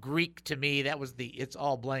all Greek to me. It's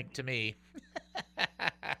all blank to me.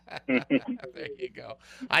 There you go.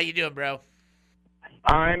 How you doing, bro?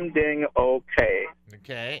 I'm doing okay.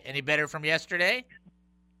 Okay. Any better from yesterday?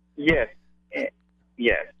 Yes.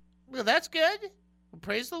 Yes. Well, that's good. Well,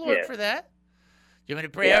 praise the Lord Yes. for that. You want me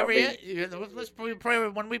to pray over you? Let's pray.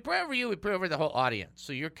 When we pray over you, we pray over the whole audience.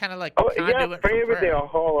 So you're kind of like conduit pray for with prayer. the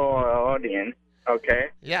whole audience. Okay.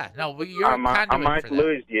 Yeah. No, you're a I conduit might for that.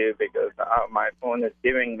 lose you because my phone is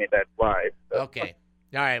giving me that vibe. So. Okay.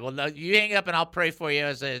 All right. Well, no, you hang up, and I'll pray for you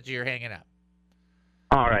as you're hanging up.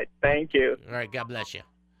 All right. Thank you. All right. God bless you.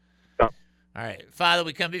 All right. Father,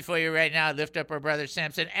 we come before you right now. Lift up our brother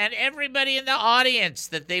Samson and everybody in the audience,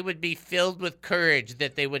 that they would be filled with courage,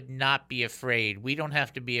 that they would not be afraid. We don't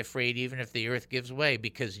have to be afraid even if the earth gives way,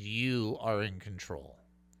 because you are in control.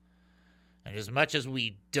 And as much as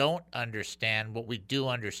we don't understand, what we do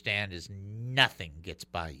understand is nothing gets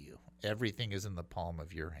by you. Everything is in the palm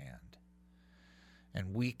of your hand.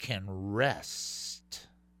 And we can rest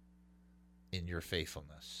in your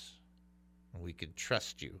faithfulness. we could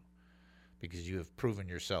trust you because you have proven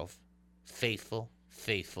yourself faithful,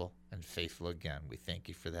 faithful, and faithful again. We thank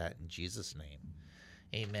you for that in Jesus' name.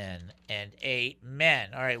 Amen and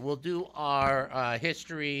amen. All right, we'll do our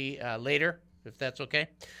history later, if that's okay.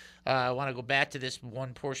 I want to go back to this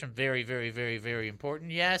one portion. Very, very, very, very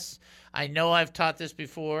important. Yes, I know I've taught this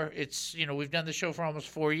before. It's, we've done the show for almost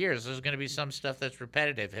 4 years. There's going to be some stuff that's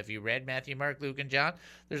repetitive. Have you read Matthew, Mark, Luke, and John?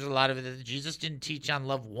 There's a lot of it that Jesus didn't teach on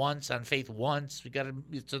love once, on faith once.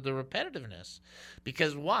 It's the repetitiveness.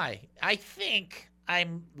 Because why? I think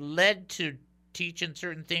I'm led to teach in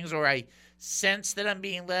certain things, or I sense that I'm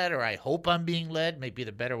being led, or I hope I'm being led, may be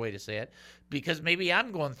the better way to say it, because maybe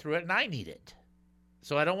I'm going through it and I need it.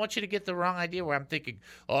 So I don't want you to get the wrong idea where I'm thinking,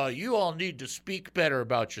 oh, you all need to speak better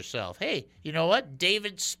about yourself. Hey, you know what?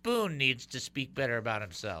 David Spoon needs to speak better about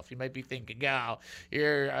himself. You might be thinking, oh,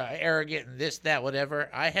 you're arrogant and this, that, whatever.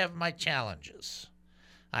 I have my challenges.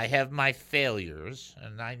 I have my failures,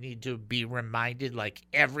 and I need to be reminded like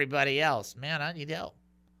everybody else, man, I need help.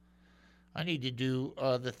 I need to do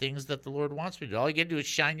the things that the Lord wants me to do. All you got to do is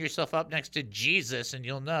shine yourself up next to Jesus, and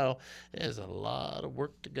you'll know there's a lot of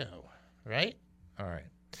work to go, right? All right.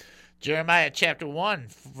 Jeremiah chapter 1,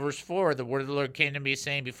 verse 4, the word of the Lord came to me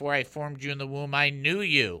saying, before I formed you in the womb, I knew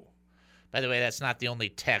you. By the way, that's not the only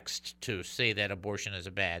text to say that abortion is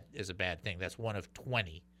a bad thing. That's one of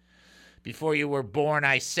 20. Before you were born,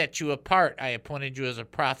 I set you apart. I appointed you as a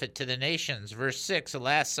prophet to the nations. Verse 6,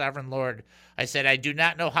 alas, sovereign Lord, I said, I do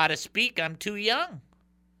not know how to speak. I'm too young.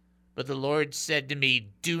 But the Lord said to me,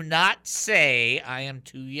 do not say I am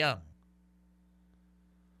too young.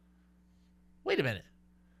 Wait a minute.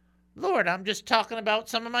 Lord, I'm just talking about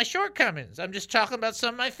some of my shortcomings. I'm just talking about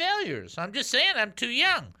some of my failures. I'm just saying I'm too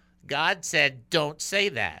young. God said, don't say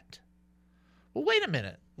that. Well, wait a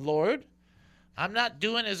minute, Lord. I'm not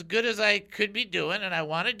doing as good as I could be doing, and I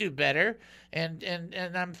want to do better, and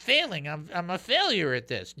I'm failing. I'm a failure at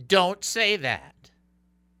this. Don't say that.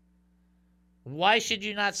 Why should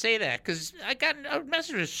you not say that? Because I got a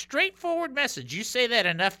message, a straightforward message. You say that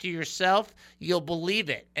enough to yourself, you'll believe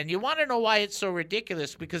it. And you want to know why it's so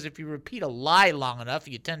ridiculous? Because if you repeat a lie long enough,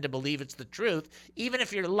 you tend to believe it's the truth, even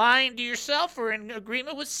if you're lying to yourself or in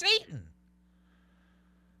agreement with Satan.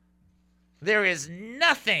 There is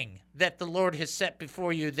nothing that the Lord has set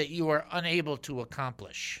before you that you are unable to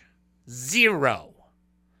accomplish. Zero.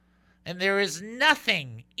 And there is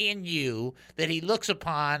nothing in you that he looks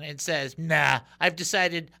upon and says, nah, I've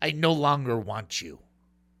decided I no longer want you.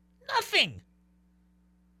 Nothing.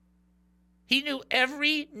 He knew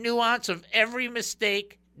every nuance of every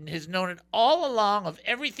mistake, and has known it all along of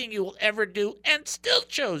everything you will ever do, and still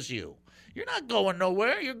chose you. You're not going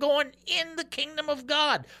nowhere. You're going in the kingdom of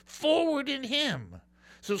God, forward in him.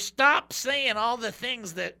 So stop saying all the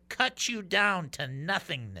things that cut you down to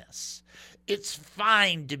nothingness. It's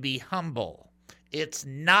fine to be humble. It's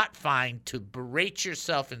not fine to berate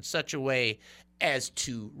yourself in such a way as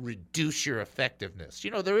to reduce your effectiveness.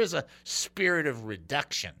 There is a spirit of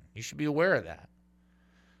reduction. You should be aware of that.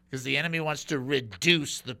 Because the enemy wants to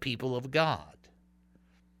reduce the people of God.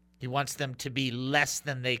 He wants them to be less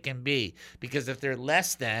than they can be. Because if they're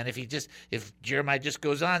less than, if Jeremiah just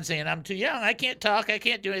goes on saying, I'm too young, I can't talk, I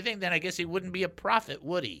can't do anything, then I guess he wouldn't be a prophet,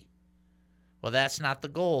 would he? Well, that's not the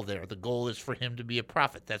goal there. The goal is for him to be a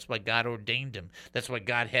prophet. That's why God ordained him. That's why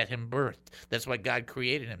God had him birthed. That's why God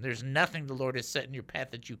created him. There's nothing the Lord has set in your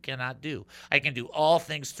path that you cannot do. I can do all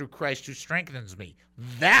things through Christ who strengthens me.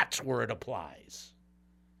 That's where it applies.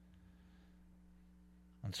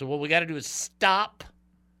 And so what we got to do is stop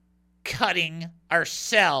cutting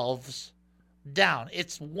ourselves down.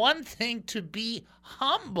 It's one thing to be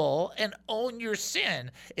humble and own your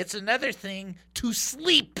sin. It's another thing to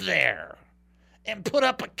sleep there and put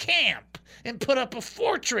up a camp and put up a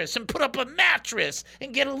fortress and put up a mattress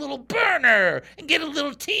and get a little burner and get a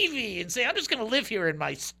little TV and say, I'm just going to live here in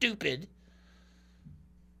my stupid.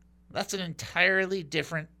 That's an entirely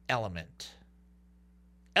different element.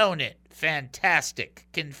 Own it. Fantastic.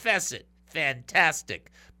 Confess it. Fantastic.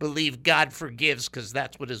 Believe God forgives because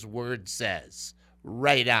that's what his word says.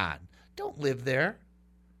 Right on. Don't live there.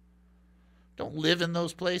 Don't live in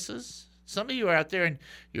those places. Some of you are out there and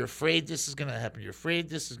you're afraid this is going to happen. You're afraid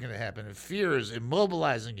this is going to happen. And fear is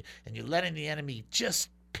immobilizing you. And you're letting the enemy just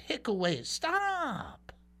pick away.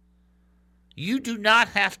 Stop. You do not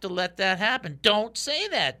have to let that happen. Don't say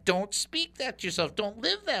that. Don't speak that to yourself. Don't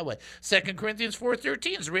live that way. 2 Corinthians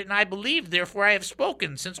 4:13 is written, I believe, therefore I have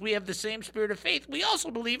spoken. Since we have the same spirit of faith, we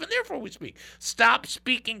also believe, and therefore we speak. Stop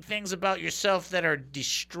speaking things about yourself that are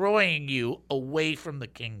destroying you away from the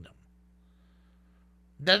kingdom.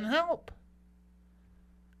 Doesn't help.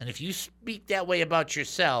 And if you speak that way about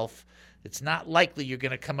yourself, it's not likely you're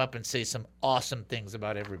going to come up and say some awesome things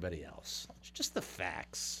about everybody else. It's just the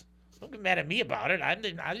facts. Don't get mad at me about it. I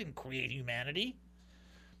didn't create humanity.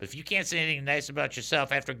 But if you can't say anything nice about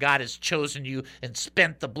yourself after God has chosen you and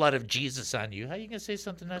spent the blood of Jesus on you, how are you going to say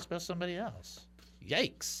something nice about somebody else?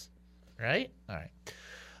 Yikes. Right? All right.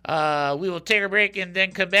 We will take a break and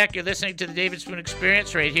then come back. You're listening to the David Spoon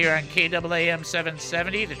Experience right here on KAAM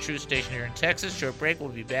 770, the true station here in Texas. Short break. We'll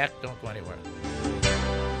be back. Don't go anywhere.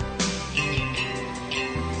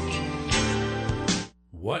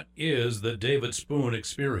 What is the David Spoon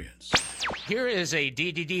Experience? Here is a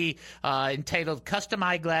DDD entitled Custom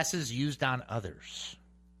Eyeglasses Used on Others.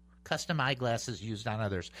 Custom eyeglasses used on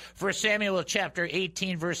others. 1 Samuel chapter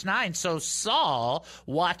 18, verse 9. So Saul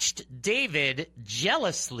watched David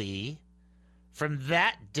jealously from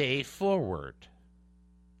that day forward.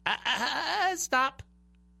 Stop.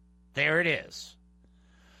 There it is.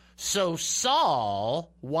 So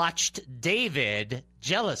Saul watched David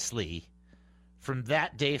jealously from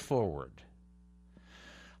that day forward.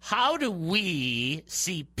 How do we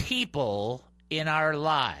see people in our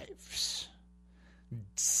lives?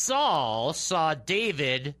 Saul saw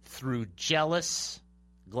David through jealous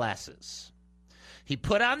glasses. He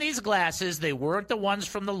put on these glasses. They weren't the ones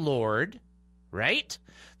from the Lord, right?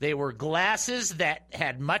 They were glasses that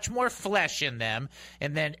had much more flesh in them,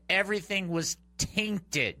 and then everything was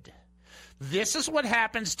tainted. This is what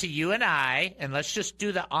happens to you and I, and let's just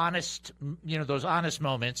do the honest, those honest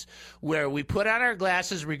moments where we put on our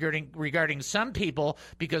glasses regarding some people,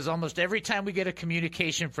 because almost every time we get a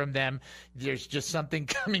communication from them, there's just something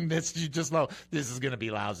coming that's you just know, this is going to be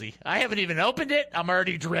lousy. I haven't even opened it. I'm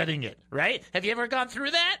already dreading it, right? Have you ever gone through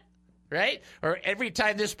that? Right? Or every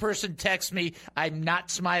time this person texts me, I'm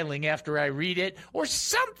not smiling after I read it, or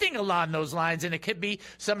something along those lines. And it could be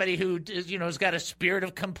somebody who, has got a spirit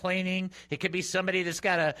of complaining. It could be somebody that's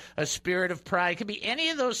got a spirit of pride. It could be any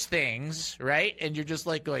of those things, right? And you're just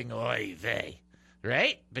like going, oy vey,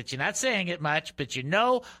 right? But you're not saying it much, but you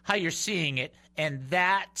know how you're seeing it. And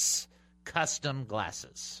that's custom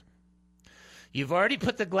glasses. You've already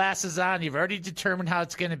put the glasses on. You've already determined how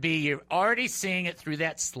it's going to be. You're already seeing it through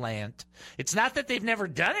that slant. It's not that they've never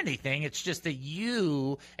done anything. It's just that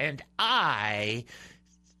you and I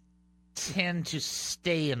tend to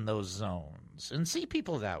stay in those zones and see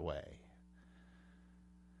people that way.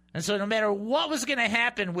 And so no matter what was going to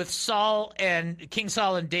happen with King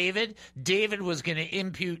Saul and David, David was going to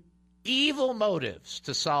impute evil motives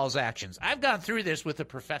to Saul's actions. I've gone through this with a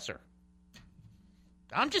professor.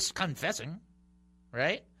 I'm just confessing.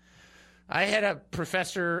 Right? I had a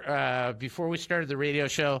professor before we started the radio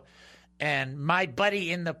show, and my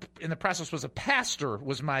buddy in the process was a pastor,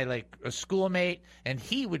 was my a schoolmate, and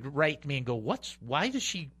he would write me and go, why does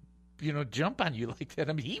she, jump on you like that?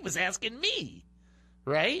 I mean, he was asking me,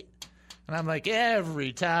 right? And I'm like,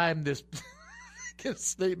 every time this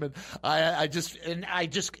statement, and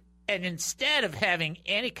instead of having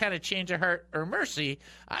any kind of change of heart or mercy,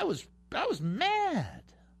 I was mad.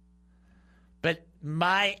 But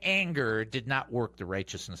my anger did not work the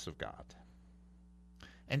righteousness of God.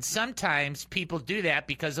 And sometimes people do that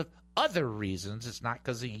because of other reasons. It's not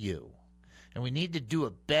because of you. And we need to do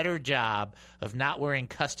a better job of not wearing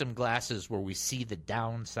custom glasses where we see the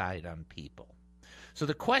downside on people. So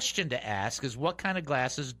the question to ask is, what kind of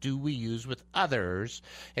glasses do we use with others?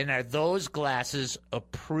 And are those glasses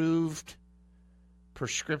approved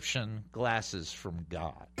prescription glasses from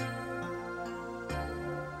God?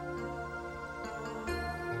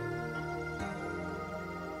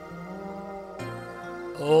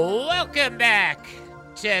 Welcome back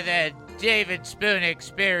to the David Spoon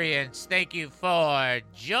Experience. Thank you for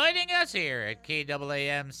joining us here at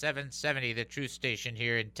KAAM 770, the true station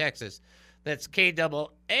here in Texas. That's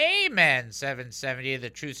KAAM 770, the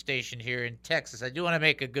true station here in Texas. I do want to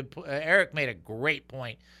make a good point. Eric made a great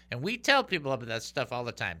point, and we tell people about that stuff all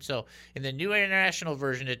the time. So in the New International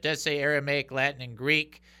Version, it does say Aramaic, Latin, and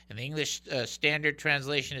Greek. In the English Standard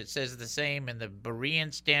Translation, it says the same. In the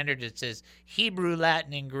Berean Standard, it says Hebrew,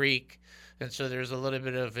 Latin, and Greek. And so there's a little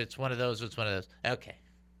bit of it's one of those, it's one of those. Okay.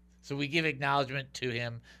 So we give acknowledgement to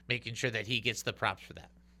him, making sure that he gets the props for that.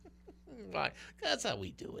 Why? That's how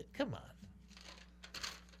we do it. Come on.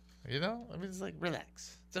 I mean, it's like,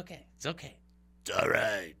 relax. It's okay. It's okay. It's all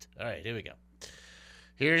right. All right, here we go.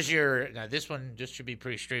 Here's now this one just should be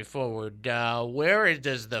pretty straightforward. Where in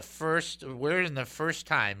the first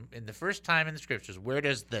time in the Scriptures, where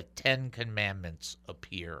does the Ten Commandments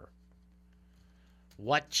appear?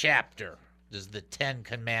 What chapter does the Ten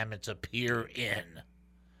Commandments appear in?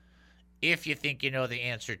 If you think you know the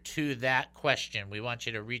answer to that question, we want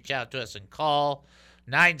you to reach out to us and call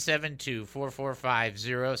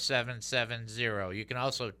 972-445-0770. You can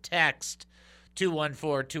also text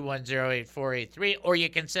 214-210-8483, or you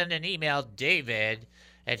can send an email,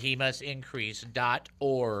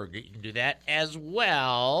 david@hemustincrease.org. You can do that as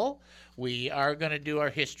well. We are going to do our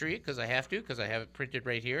history because I have to, because I have it printed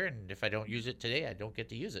right here, and if I don't use it today, I don't get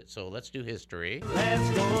to use it. So let's do history. Let's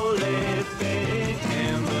go living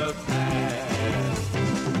in the past.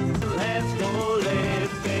 Let's go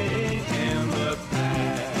living in the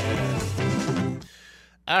past.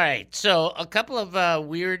 All right, so a couple of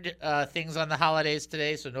weird things on the holidays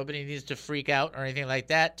today, so nobody needs to freak out or anything like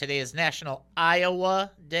that. Today is National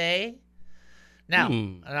Iowa Day.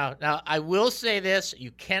 Now, I will say this.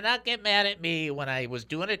 You cannot get mad at me. When I was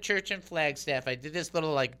doing a church in Flagstaff, I did this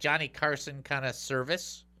little, like, Johnny Carson kind of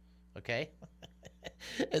service, okay?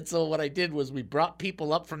 And so what I did was we brought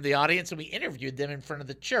people up from the audience and we interviewed them in front of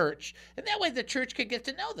the church. And that way the church could get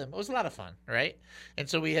to know them. It was a lot of fun, right? And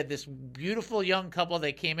so we had this beautiful young couple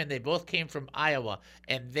that came in. They both came from Iowa.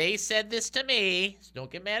 And they said this to me. So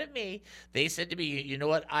don't get mad at me. They said to me, you know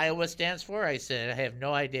what Iowa stands for? I said, I have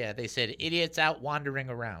no idea. They said, idiots out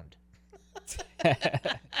wandering around.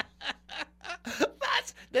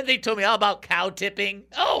 Then they told me all about cow tipping.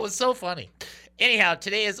 Oh, it was so funny. Anyhow,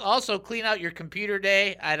 today is also Clean Out Your Computer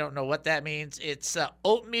Day. I don't know what that means. It's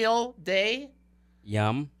Oatmeal Day.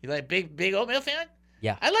 Yum. You like big oatmeal fan?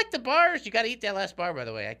 Yeah. I like the bars. You got to eat that last bar, by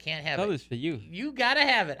the way. I can't have That it. was for you. You got to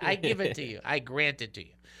have it. I give it to you. I grant it to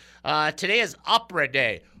you. Today is Opera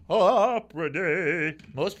Day. Opera Day.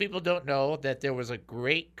 Most people don't know that there was a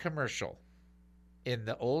great commercial in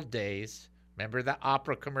the old days. Remember the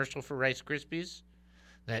opera commercial for Rice Krispies?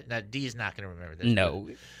 Now, Dee's not going to remember this. No.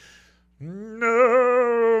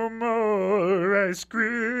 No more Rice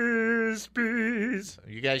Krispies.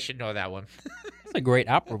 You guys should know that one. It's a great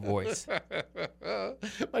opera voice.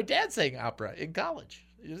 My dad sang opera in college.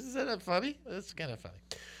 Isn't that funny? That's kind of funny.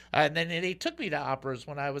 And then they took me to operas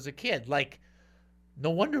when I was a kid. Like, no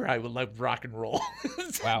wonder I would love rock and roll.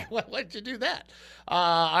 Wow. Why'd you do that?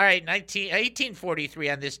 All right, 1843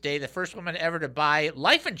 on this day, the first woman ever to buy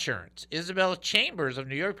life insurance. Isabella Chambers of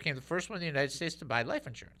New York became the first one in the United States to buy life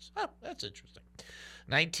insurance. Oh, that's interesting.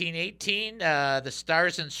 1918, the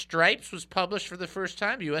Stars and Stripes was published for the first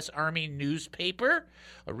time, U.S. Army newspaper,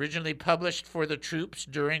 originally published for the troops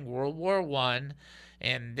during World War I.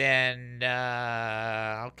 And then,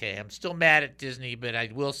 okay, I'm still mad at Disney, but I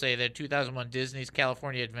will say that 2001 Disney's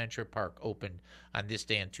California Adventure Park opened on this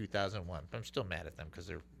day in 2001. But I'm still mad at them because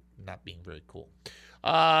they're not being very cool.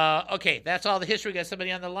 Okay, that's all the history. We got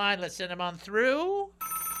somebody on the line. Let's send them on through.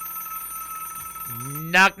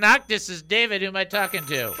 Knock, knock. This is David. Who am I talking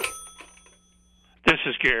to? This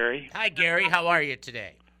is Gary. Hi, Gary. How are you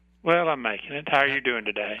today? Well, I'm making it. How are you doing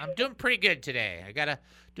today? I'm doing pretty good today. I got to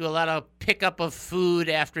do a lot of pickup of food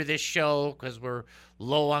after this show because we're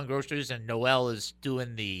low on groceries, and Noel is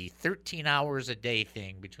doing the 13 hours a day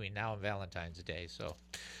thing between now and Valentine's Day. So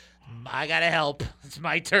I got to help. It's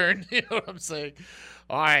my turn. You know what I'm saying?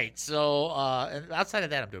 All right. So and outside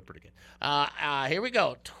of that, I'm doing pretty good. Here we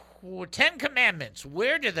go. 10 Commandments.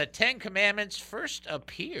 Where did the 10 Commandments first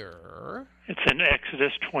appear? It's in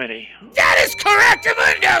Exodus 20. That is correct,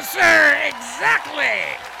 Amundo, sir! Exactly!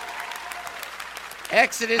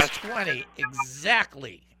 Exodus 20.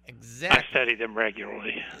 Exactly. I study them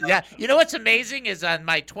regularly. Yeah. You know what's amazing is on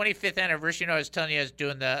my 25th anniversary, I was telling you I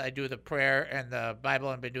do the prayer and the Bible,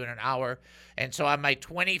 and I've been doing an hour. And so on my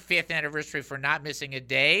 25th anniversary for not missing a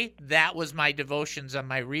day, that was my devotions on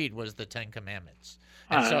my read was the 10 Commandments.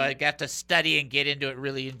 And so I got to study and get into it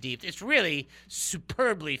really in deep. It's really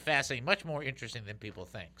superbly fascinating, much more interesting than people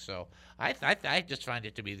think. So I just find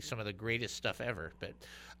it to be some of the greatest stuff ever. But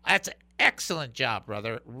that's an excellent job,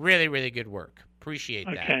 brother. Really, really good work. Appreciate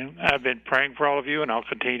that. Okay. I've been praying for all of you, and I'll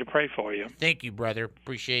continue to pray for you. Thank you, brother.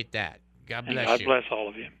 Appreciate that. God bless God you. bless all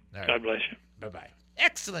of you. All God bless you. Bye-bye.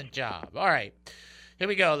 Excellent job. All right. Here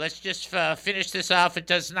we go. Let's just finish this off. It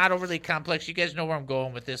does not overly complex. You guys know where I'm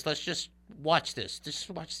going with this. Let's just watch this. Just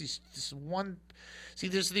watch this one. See,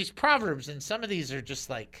 there's these proverbs, and some of these are just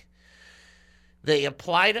like they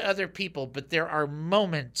apply to other people, but there are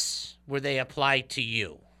moments where they apply to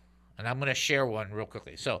you. And I'm going to share one real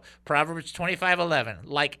quickly. So, Proverbs 25:11,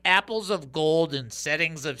 like apples of gold in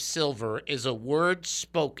settings of silver is a word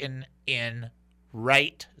spoken in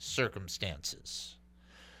right circumstances.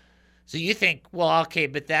 So you think, well, okay,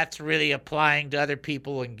 but that's really applying to other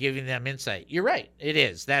people and giving them insight. You're right. It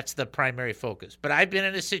is. That's the primary focus. But I've been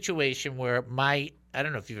in a situation where I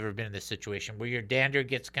don't know if you've ever been in this situation where your dander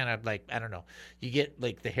gets kind of like, I don't know, you get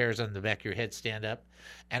like the hairs on the back of your head stand up.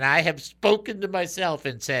 And I have spoken to myself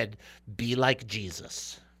and said, be like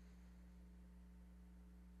Jesus.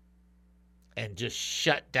 and just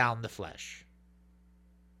shut down the flesh.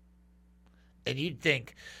 And you'd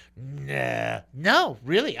think, nah. No,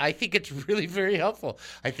 really. I think it's really very helpful.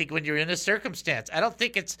 I think when you're in a circumstance, I don't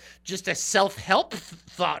think it's just a self-help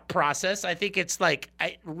thought process. I think it's like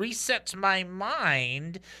it resets my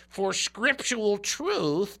mind for scriptural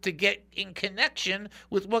truth to get in connection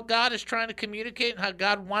with what God is trying to communicate and how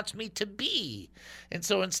God wants me to be. And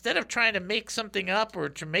so instead of trying to make something up or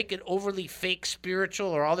to make it overly fake spiritual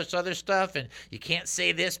or all this other stuff, and you can't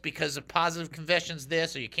say this because of positive confession's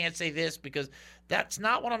this, or you can't say this because that's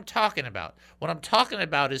not what I'm talking about. What I'm talking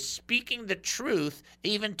about is speaking the truth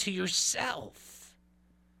even to yourself.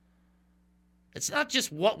 It's not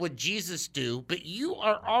just what would Jesus do, but you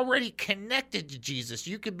are already connected to Jesus.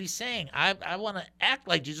 You could be saying, I want to act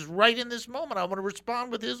like Jesus right in this moment. I want to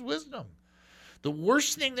respond with his wisdom. The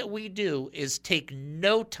worst thing that we do is take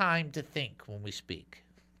no time to think when we speak.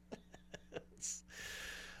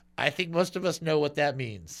 I think most of us know what that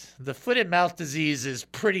means. The foot and mouth disease is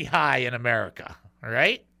pretty high in America, all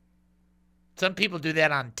right? Some people do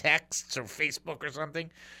that on texts or Facebook or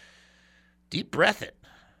something. Deep breath it.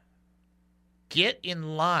 Get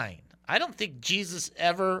in line. I don't think Jesus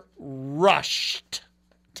ever rushed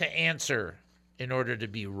to answer in order to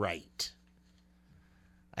be right.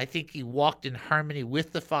 I think he walked in harmony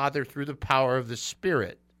with the Father through the power of the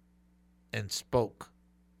Spirit and spoke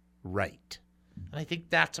right. And I think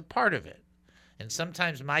that's a part of it. And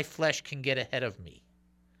sometimes my flesh can get ahead of me.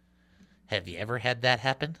 Have you ever had that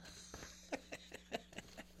happen?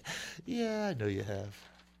 Yeah, I know you have.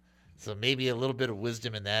 So maybe a little bit of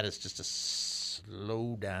wisdom in that is just to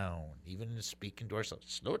slow down, even in speaking to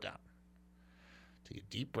ourselves. Slow down. Take a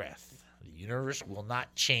deep breath. The universe will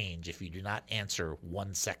not change if you do not answer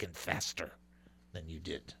 1 second faster than you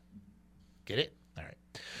did. Get it? All right.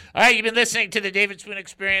 All right, you've been listening to the David Spoon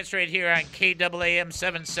Experience right here on KAAM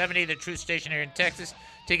 770, the Truth Station here in Texas.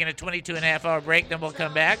 Taking a 22-and-a-half-hour break, then we'll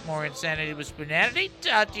come back. More Insanity with Spoonanity.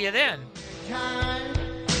 Talk to you then.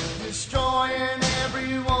 Destroying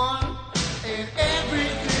everyone and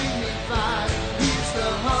everything he finds. He's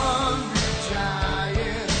the hungry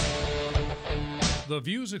giant. The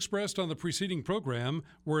views expressed on the preceding program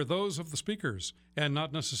were those of the speakers and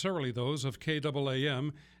not necessarily those of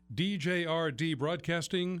KAAM, DJRD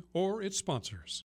Broadcasting, or its sponsors.